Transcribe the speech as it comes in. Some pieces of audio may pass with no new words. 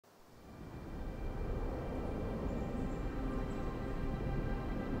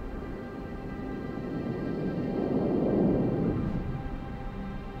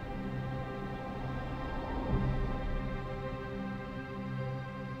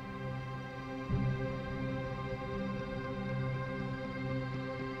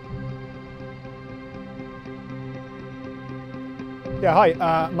Yeah,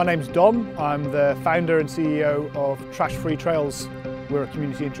 hi, my name's Dom. I'm the founder and CEO of Trash Free Trails. We're a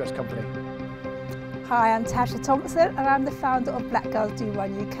community interest company. Hi, I'm Tasha Thompson and I'm the founder of Black Girls Do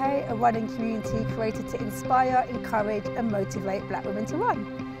Run UK, a running community created to inspire, encourage and motivate black women to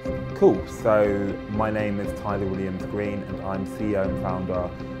run. Cool, so my name is Tyler Williams-Green and I'm CEO and founder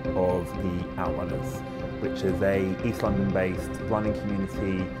of the Outrunners, which is a East London-based running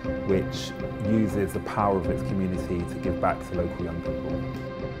community which uses the power of its community to give back to local young people.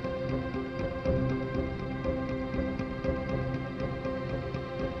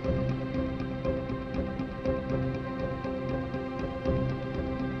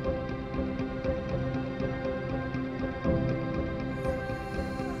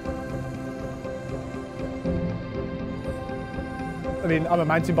 I mean, I'm a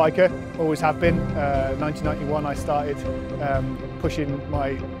mountain biker, always have been. 1991 I started pushing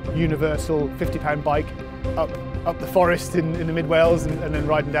my universal 50-pound bike up the forest in the mid-Wales and then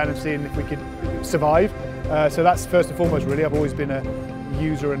riding down and seeing if we could survive. So that's first and foremost really. I've always been a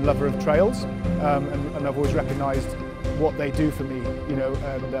user and lover of trails and I've always recognised what they do for me, you know,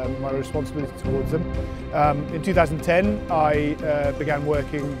 and my responsibility towards them. In 2010 I began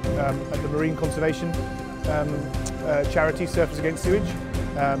working at the marine conservation charity Surfers Against Sewage,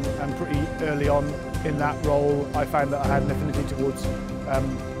 and pretty early on in that role I found that I had an affinity towards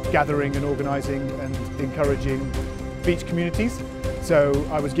gathering and organising and encouraging beach communities. So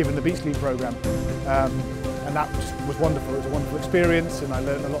I was given the Beach Lead programme and that was wonderful. It was a wonderful experience and I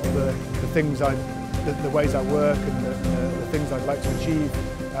learned a lot of the things the ways I work and the things I'd like to achieve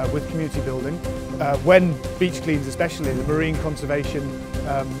with community building. When beach cleans, especially the marine conservation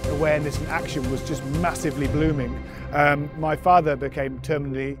awareness and action was just massively blooming. My father became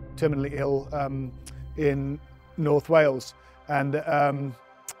terminally ill in North Wales, and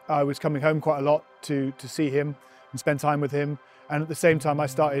I was coming home quite a lot to see him and spend time with him. And at the same time I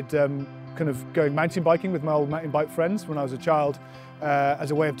started kind of going mountain biking with my old mountain bike friends when I was a child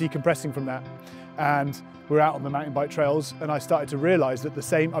as a way of decompressing from that. And we're out on the mountain bike trails and I started to realise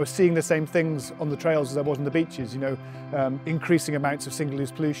that I was seeing the same things on the trails as I was on the beaches, you know, increasing amounts of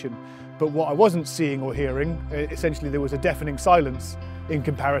single-use pollution. But what I wasn't seeing or hearing, essentially there was a deafening silence in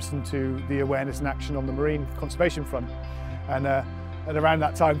comparison to the awareness and action on the marine conservation front. And around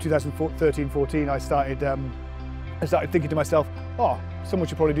that time, 2013-14, I started thinking to myself, oh, someone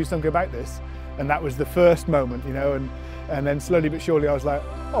should probably do something about this. And that was the first moment, you know, and then slowly but surely I was like,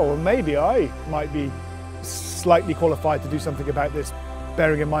 oh, well, maybe I might be slightly qualified to do something about this,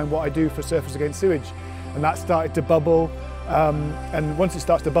 bearing in mind what I do for Surfers Against Sewage. And that started to bubble, and once it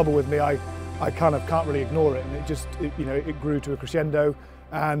starts to bubble with me, I kind of can't really ignore it, and it grew to a crescendo.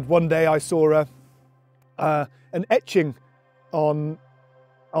 And one day I saw an etching on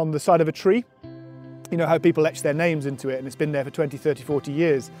the side of a tree. You know how people etch their names into it, and it's been there for 20, 30, 40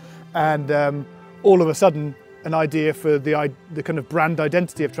 years. And all of a sudden, an idea for the kind of brand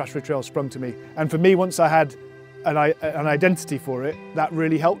identity of Trash Free Trails sprung to me. And for me, once I had an identity for it, that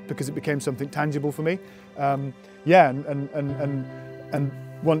really helped because it became something tangible for me. Yeah, and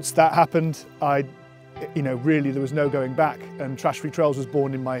once that happened, really there was no going back. And Trash Free Trails was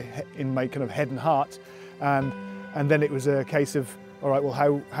born in my kind of head and heart. And then it was a case of, all right,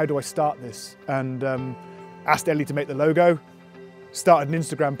 well, how do I start this? And asked Ellie to make the logo, started an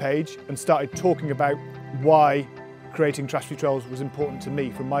Instagram page and started talking about why creating Trash Free Trails was important to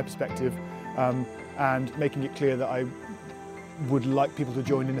me from my perspective, and making it clear that I would like people to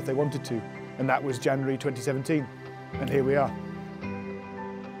join in if they wanted to. And that was January 2017, and here we are.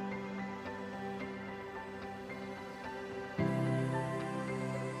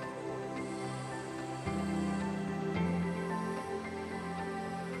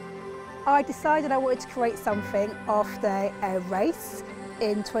 I decided I wanted to create something after a race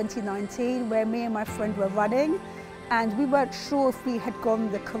in 2019 where me and my friend were running and we weren't sure if we had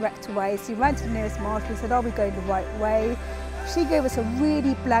gone the correct way. So we ran to the nearest marshal and said, are we going the right way? She gave us a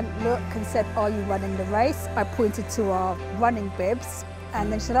really blank look and said, are you running the race? I pointed to our running bibs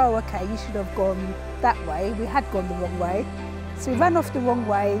and then she said, oh, okay, you should have gone that way. We had gone the wrong way. So we ran off the wrong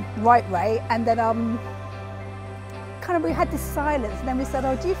way, right way, and then we had this silence, and then we said,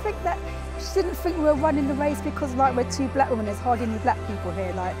 oh, do you think that she didn't think we were running the race because like we're two black women, there's hardly any black people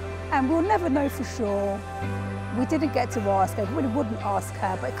here, like, and we'll never know for sure. We didn't get to ask her, we really wouldn't ask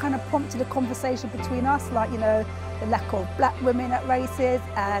her, but it kind of prompted a conversation between us, like, you know, the lack of black women at races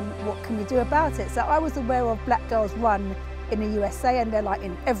and what can we do about it. So I was aware of Black Girls Run in the USA and they're like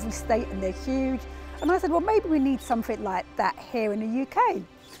in every state and they're huge. And I said, well, maybe we need something like that here in the UK.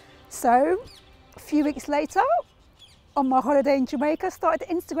 So a few weeks later, on my holiday in Jamaica, started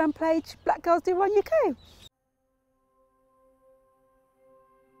the Instagram page Black Girls Do Run UK.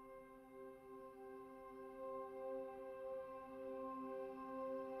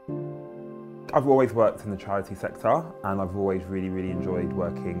 I've always worked in the charity sector, and I've always really enjoyed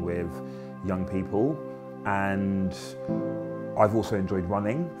working with young people, and I've also enjoyed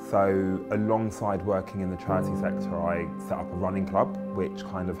running. So alongside working in the charity sector, I set up a running club which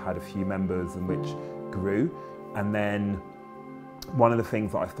kind of had a few members and which grew. And then one of the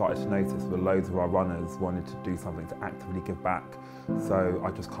things that I started to notice were loads of our runners wanted to do something to actively give back. So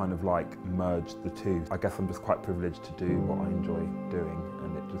I just kind of like merged the two. I guess I'm just quite privileged to do what I enjoy doing,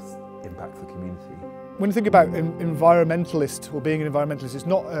 and it just impacts the community. When you think about environmentalist or being an environmentalist, it's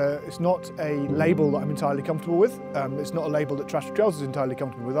not a label that I'm entirely comfortable with. It's not a label that Trash Trails is entirely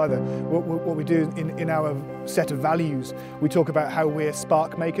comfortable with either. What we do in our set of values, we talk about how we're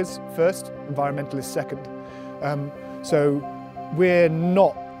spark makers first, environmentalists second. So we're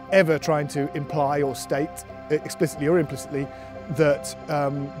not ever trying to imply or state, explicitly or implicitly, that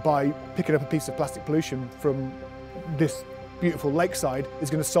by picking up a piece of plastic pollution from this beautiful lakeside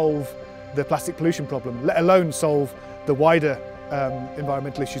is going to solve the plastic pollution problem, let alone solve the wider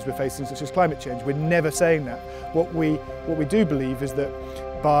environmental issues we're facing, such as climate change. We're never saying that. What we do believe is that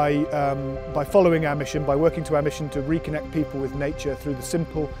by following our mission, by working to our mission to reconnect people with nature through the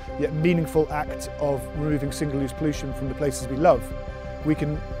simple yet meaningful act of removing single-use pollution from the places we love, we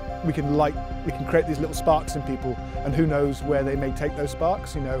can create these little sparks in people, and who knows where they may take those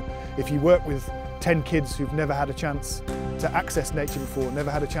sparks. You know, if you work with 10 kids who've never had a chance to access nature before, never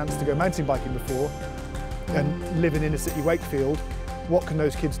had a chance to go mountain biking before, and live in inner city Wakefield, what can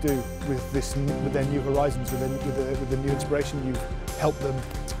those kids do with their new horizons, with the new inspiration you've helped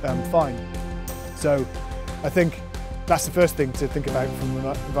them find? So I think that's the first thing to think about from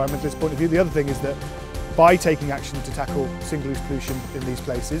an environmentalist point of view. The other thing is that by taking action to tackle single-use pollution in these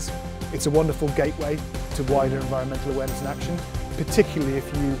places, it's a wonderful gateway to wider environmental awareness and action, particularly if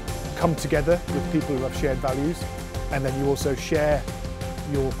you come together with people who have shared values, and then you also share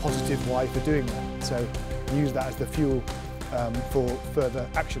your positive why for doing that. So use that as the fuel for further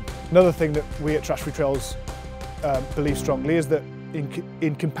action. Another thing that we at Trash Free Trails believe strongly is that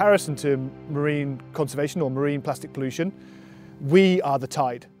in comparison to marine conservation or marine plastic pollution, we are the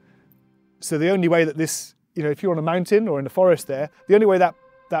tide. So the only way that this, you know, if you're on a mountain or in a forest there, the only way that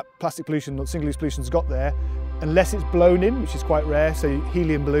plastic pollution or single-use pollution's got there, unless it's blown in, which is quite rare, so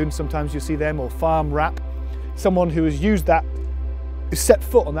helium balloons, sometimes you see them, or farm wrap, someone who has used that, who's set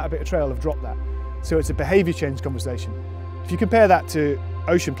foot on that bit of trail, have dropped that. So it's a behaviour change conversation. If you compare that to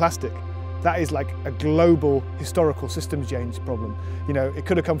ocean plastic, that is like a global historical systems change problem. You know, it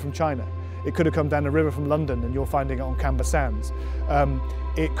could have come from China. It could have come down a river from London and you're finding it on Canberra sands.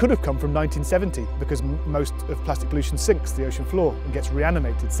 It could have come from 1970 because most of plastic pollution sinks the ocean floor and gets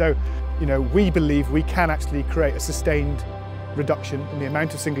reanimated. So, you know, we believe we can actually create a sustained reduction in the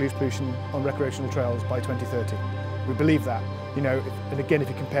amount of single-use pollution on recreational trails by 2030. We believe that. You know, and again, if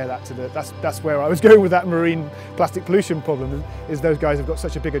you compare that to that's where I was going with that marine plastic pollution problem, is those guys have got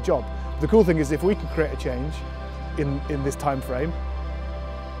such a bigger job. The cool thing is if we can create a change in this time frame,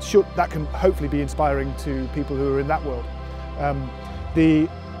 that can hopefully be inspiring to people who are in that world. The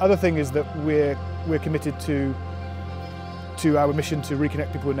other thing is that we're committed to our mission to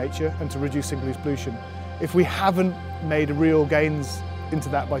reconnect people with nature and to reduce single-use pollution. If we haven't made real gains into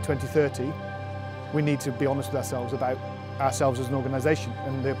that by 2030, we need to be honest with ourselves about ourselves as an organisation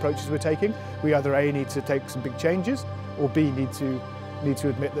and the approaches we're taking. We either A, need to take some big changes, or B, need to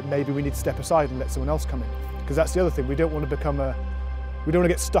admit that maybe we need to step aside and let someone else come in. Because that's the other thing, we don't want to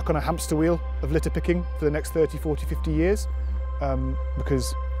get stuck on a hamster wheel of litter picking for the next 30, 40, 50 years,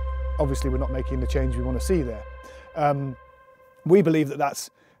 because obviously we're not making the change we want to see there. We believe that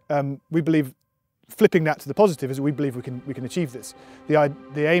we believe flipping that to the positive is we believe we can achieve this.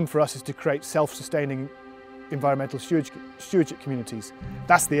 The aim for us is to create self-sustaining environmental stewardship communities.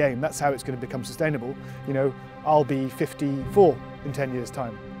 That's the aim. That's how it's going to become sustainable. You know, I'll be 54 in 10 years'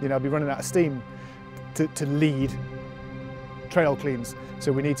 time. You know, I'll be running out of steam to lead trail cleans.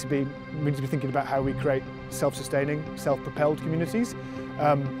 So we need to be thinking about how we create self-sustaining, self-propelled communities.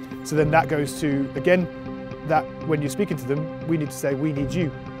 So then that goes to, again, that when you're speaking to them, we need to say, we need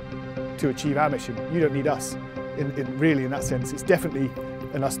you to achieve our mission. You don't need us. Really, in that sense, it's definitely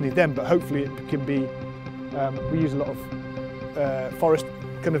an us need them, but hopefully it can be, we use a lot of forest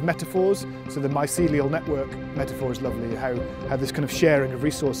kind of metaphors. So the mycelial network metaphor is lovely, how this kind of sharing of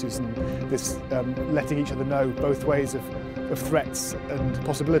resources and this letting each other know both ways of threats and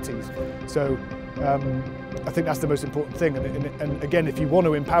possibilities. So I think that's the most important thing. And again, if you want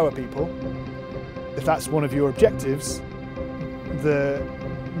to empower people, if that's one of your objectives,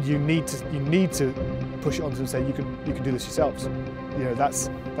 you need to push it on to them and say you can do this yourselves. You know, that's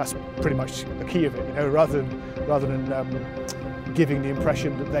pretty much the key of it. You know, rather than giving the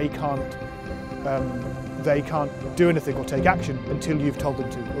impression that they can't they can't do anything or take action until you've told them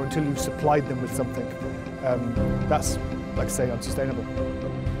to, or until you've supplied them with something. That's, like I say, unsustainable.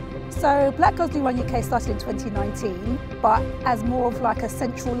 So Black Girls Do Run UK started in 2019, but as more of like a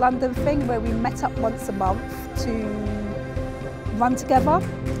central London thing where we met up once a month to run together.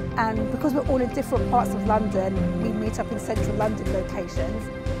 And because we're all in different parts of London, we meet up in central London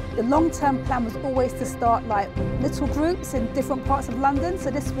locations. The long-term plan was always to start like little groups in different parts of London. So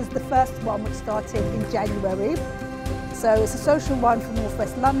this was the first one, which started in January. So it's a social run from North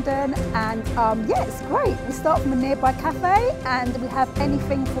West London, and yeah, it's great. We start from a nearby cafe, and we have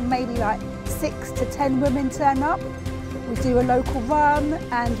anything from maybe like 6 to 10 women turn up. We do a local run,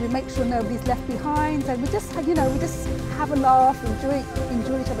 and we make sure nobody's left behind, and we just, you know, we just have a laugh, enjoy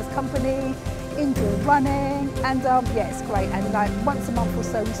each other's company, enjoy running, and yeah, it's great. And like once a month or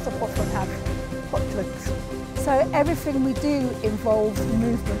so, we stop off and have hot drinks. So everything we do involves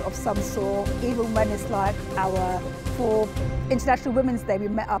movement of some sort, even when it's like for International Women's Day, we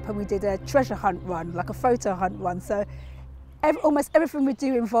met up and we did a treasure hunt run, like a photo hunt run. So almost everything we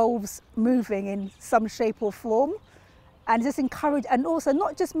do involves moving in some shape or form, and just encourage, and also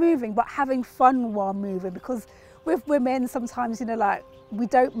not just moving, but having fun while moving, because with women, sometimes, you know, like we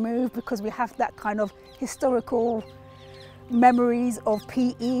don't move because we have that kind of historical memories of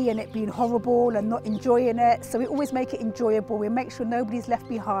PE and it being horrible and not enjoying it. So we always make it enjoyable. We make sure nobody's left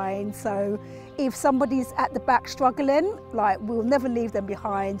behind. So if somebody's at the back struggling, like we'll never leave them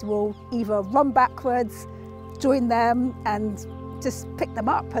behind. We'll either run backwards, join them, and just pick them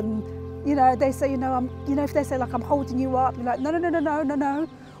up. And you know, they say, you know, if they say like I'm holding you up, you're like, no.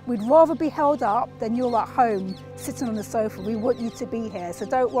 We'd rather be held up than you're at home sitting on the sofa. We want you to be here. So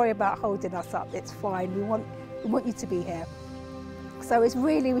don't worry about holding us up. It's fine. We want you to be here. So it's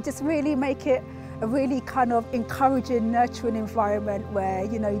really, we just really make it a really kind of encouraging, nurturing environment where,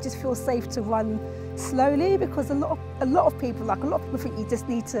 you know, you just feel safe to run slowly, because a lot of people think you just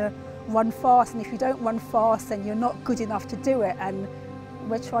need to run fast, and if you don't run fast, then you're not good enough to do it. And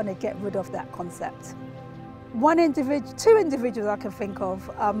we're trying to get rid of that concept. Two individuals I can think of.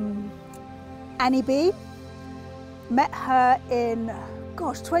 Annie B. Met her in,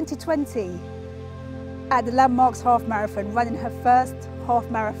 2020. At the Landmarks Half Marathon, running her first half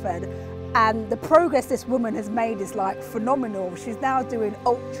marathon, and the progress this woman has made is like phenomenal. She's now doing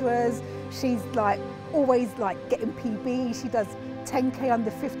ultras. She's like always like getting PB. She does 10K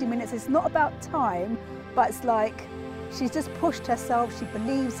under 50 minutes. It's not about time, but it's like she's just pushed herself. She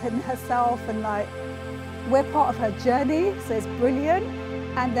believes in herself, and like we're part of her journey, so it's brilliant.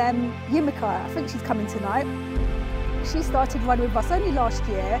 And then Yimika, I think she's coming tonight. She started running with us only last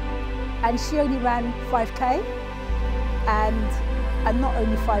year, and she only ran 5K, and not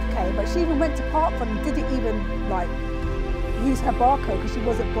only 5K, but she even went to parkrun and didn't even like use her barcode because she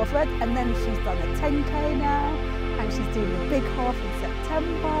wasn't bothered. And then she's done a 10K now, and she's doing a big half in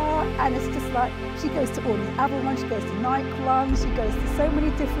September. And it's just like, she goes to all these other runs, she goes to night runs, she goes to so many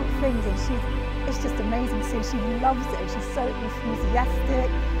different things, and it's just amazing to see. She loves it, and she's so enthusiastic.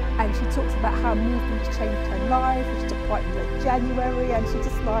 And she talks about how movement changed her life. She took part in January, and she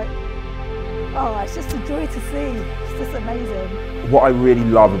just like, oh, it's just a joy to see. It's just amazing. What I really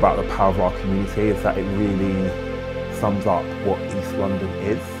love about the power of our community is that it really sums up what East London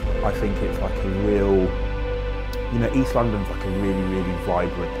is. I think it's like a real, you know, East London's like a really, really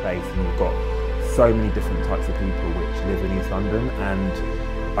vibrant place, and we've got so many different types of people which live in East London,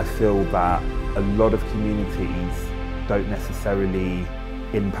 and I feel that a lot of communities don't necessarily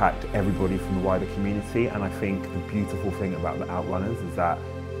impact everybody from the wider community. And I think the beautiful thing about the Outrunners is that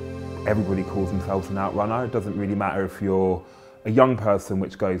everybody calls themselves an outrunner. It doesn't really matter if you're a young person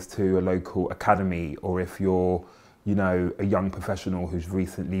which goes to a local academy, or if you're, you know, a young professional who's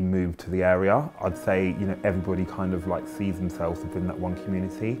recently moved to the area. I'd say, you know, everybody kind of like sees themselves within that one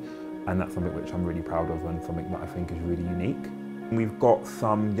community, and that's something which I'm really proud of, and something that I think is really unique. We've got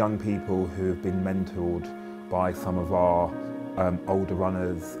some young people who have been mentored by some of our older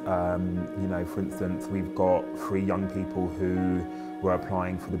runners. You know, for instance, we've got 3 young people who were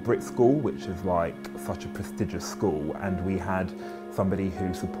applying for the Brit School, which is like such a prestigious school, and we had somebody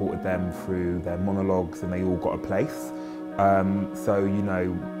who supported them through their monologues, and they all got a place. So, you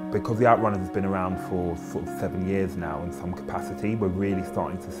know, because the Outrunners has been around for sort of 7 years now in some capacity, we're really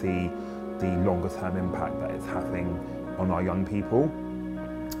starting to see the longer term impact that it's having on our young people.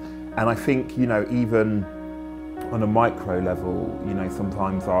 And I think, you know, even on a micro level, you know,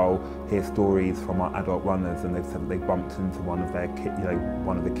 sometimes I'll hear stories from our adult runners, and they've said that they bumped into one of their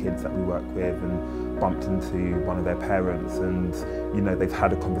one of the kids that we work with, and bumped into one of their parents, and you know, they've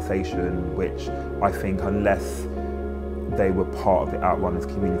had a conversation which I think, unless they were part of the Outrunners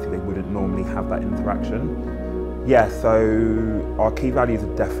community, they wouldn't normally have that interaction. Yeah, so our key values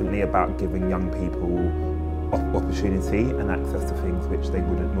are definitely about giving young people opportunity and access to things which they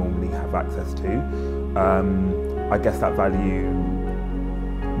wouldn't normally have access to. I guess that value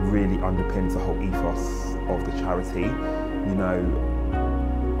really underpins the whole ethos of the charity. You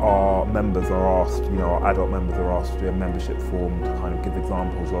know, our members are asked, our adult members are asked to do a membership form to kind of give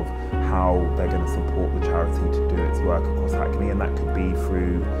examples of how they're going to support the charity to do its work across Hackney, and that could be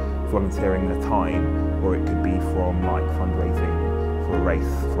through volunteering their time, or it could be from like fundraising for a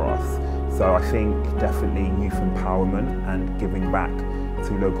race for us. So I think definitely youth empowerment and giving back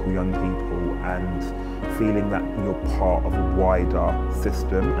to local young people and feeling that you're part of a wider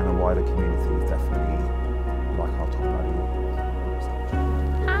system and a wider community is definitely like our top value.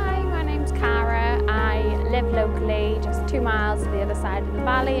 I live locally, just 2 miles to the other side of the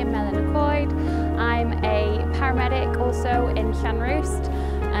valley in Melanacoid. I'm a paramedic also in Llanrwst.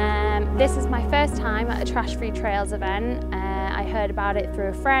 This is my first time at a Trash Free Trails event. I heard about it through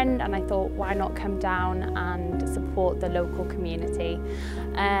a friend and I thought, why not come down and support the local community.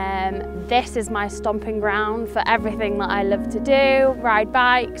 This is my stomping ground for everything that I love to do: ride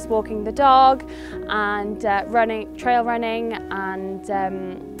bikes, walking the dog, and trail running, and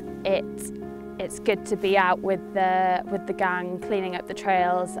it's good to be out with the gang, cleaning up the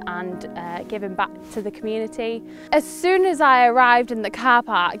trails and giving back to the community. As soon as I arrived in the car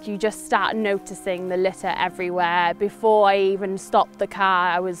park, you just start noticing the litter everywhere. Before I even stopped the car,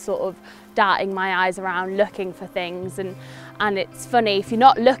 I was sort of darting my eyes around looking for things, and it's funny, if you're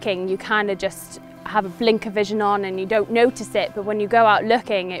not looking, you kind of just have a blinker vision on and you don't notice it, but when you go out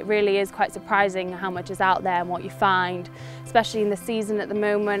looking, it really is quite surprising how much is out there and what you find, especially in the season at the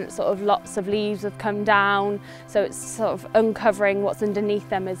moment. Sort of lots of leaves have come down, so it's sort of uncovering what's underneath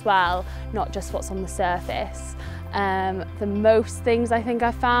them as well, not just what's on the surface. The most things I think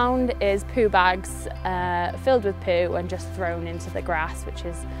I found is poo bags filled with poo and just thrown into the grass, which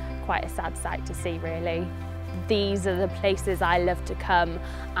is quite a sad sight to see, really. These are the places I love to come,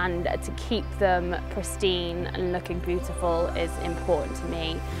 and to keep them pristine and looking beautiful is important to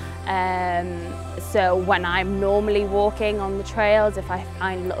me. So when I'm normally walking on the trails, if I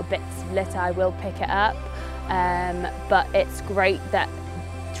find little bits of litter, I will pick it up. But it's great that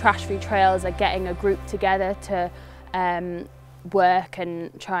Trash Free Trails are getting a group together to work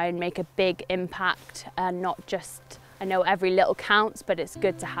and try and make a big impact, and not just, I know every little counts, but it's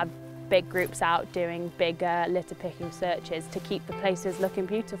good to have big groups out doing big litter picking searches to keep the places looking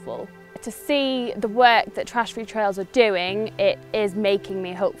beautiful. To see the work that Trash Free Trails are doing, it is making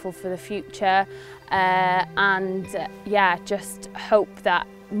me hopeful for the future, and yeah, just hope that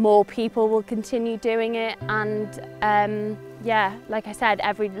more people will continue doing it. And yeah, like I said,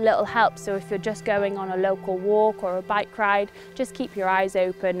 every little helps. So if you're just going on a local walk or a bike ride, just keep your eyes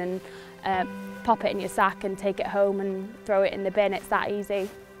open and pop it in your sack and take it home and throw it in the bin. It's that easy.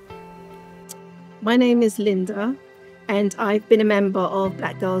 My name is Linda, and I've been a member of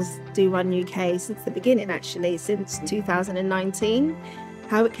Black Girls Do Run UK since the beginning, actually, since 2019.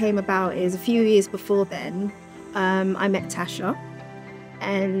 How it came about is a few years before then, I met Tasha,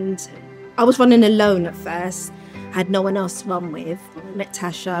 and I was running alone at first, had no one else to run with. I met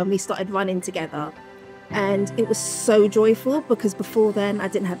Tasha and we started running together, and it was so joyful because before then I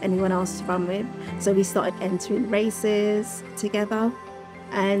didn't have anyone else to run with. So we started entering races together.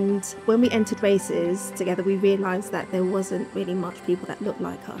 And when we entered races together, we realised that there wasn't really much people that looked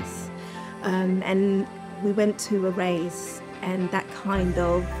like us. And we went to a race, and that kind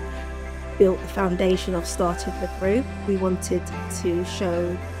of built the foundation of starting the group. We wanted to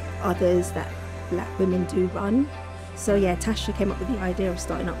show others that Black women do run. So yeah, Tasha came up with the idea of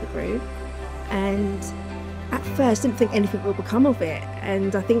starting up the group. And at first, didn't think anything would become of it.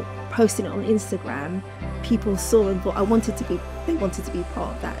 And I think posting it on Instagram, people saw and thought they wanted to be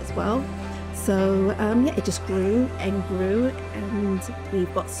part of that as well. So yeah, it just grew and grew, and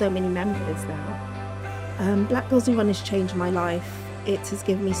we've got so many members now. Black Girls Do Run has changed my life. It has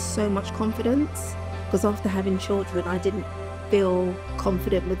given me so much confidence, because after having children, I didn't feel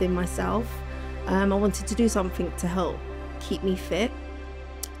confident within myself. I wanted to do something to help keep me fit.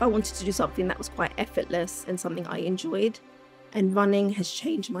 I wanted to do something that was quite effortless and something I enjoyed. And running has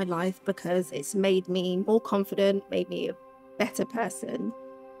changed my life because it's made me more confident, made me a better person,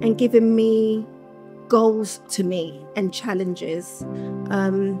 and given me goals to meet and challenges.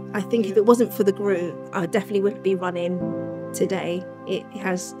 I think if it wasn't for the group, I definitely wouldn't be running today. It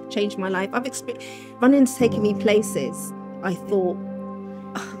has changed my life. Running's taken me places I thought,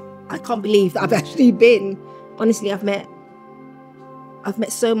 I can't believe that I've actually been. Honestly, I've met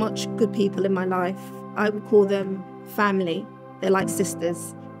so much good people in my life. I would call them family. They're like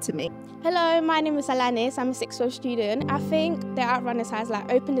sisters to me. Hello, my name is Alanis. I'm a 6th form student. I think the Outrunners has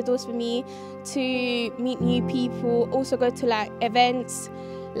opened the doors for me to meet new people, also go to events.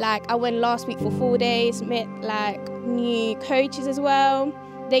 I went last week for 4 days, met new coaches as well.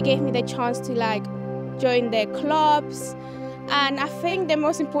 They gave me the chance to join their clubs. And I think the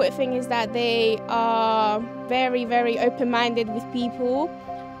most important thing is that they are very, very open-minded with people.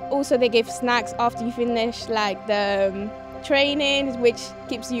 Also, they give snacks after you finish the training, which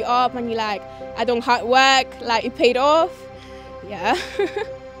keeps you up and you're I don't hard work, it paid off. Yeah.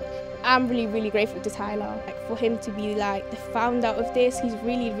 I'm really, really grateful to Tyler. For him to be the founder of this, he's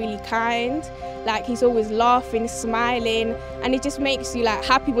really, really kind. He's always laughing, smiling, and it just makes you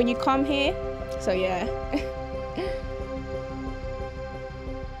happy when you come here. So yeah.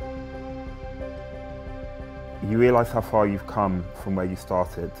 You realise how far you've come from where you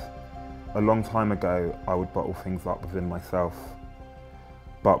started. A long time ago, I would bottle things up within myself.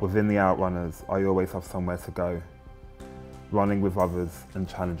 But within the Outrunners, I always have somewhere to go, running with others and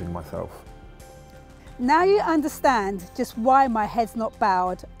challenging myself. Now you understand just why my head's not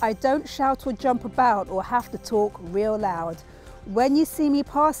bowed. I don't shout or jump about or have to talk real loud. When you see me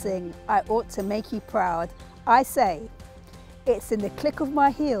passing, I ought to make you proud. I say, it's in the click of my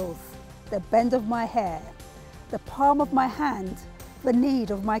heels, the bend of my hair, the palm of my hand, the need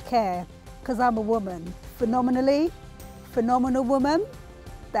of my care. 'Cause I'm a woman. Phenomenally, phenomenal woman,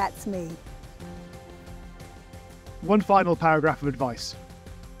 that's me. One final paragraph of advice.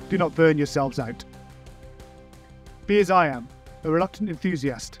 Do not burn yourselves out. Be as I am, a reluctant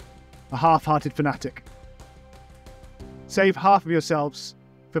enthusiast, a half-hearted fanatic. Save half of yourselves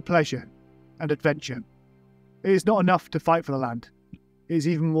for pleasure and adventure. It is not enough to fight for the land. It is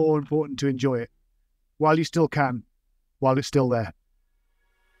even more important to enjoy it, while you still can, while it's still there.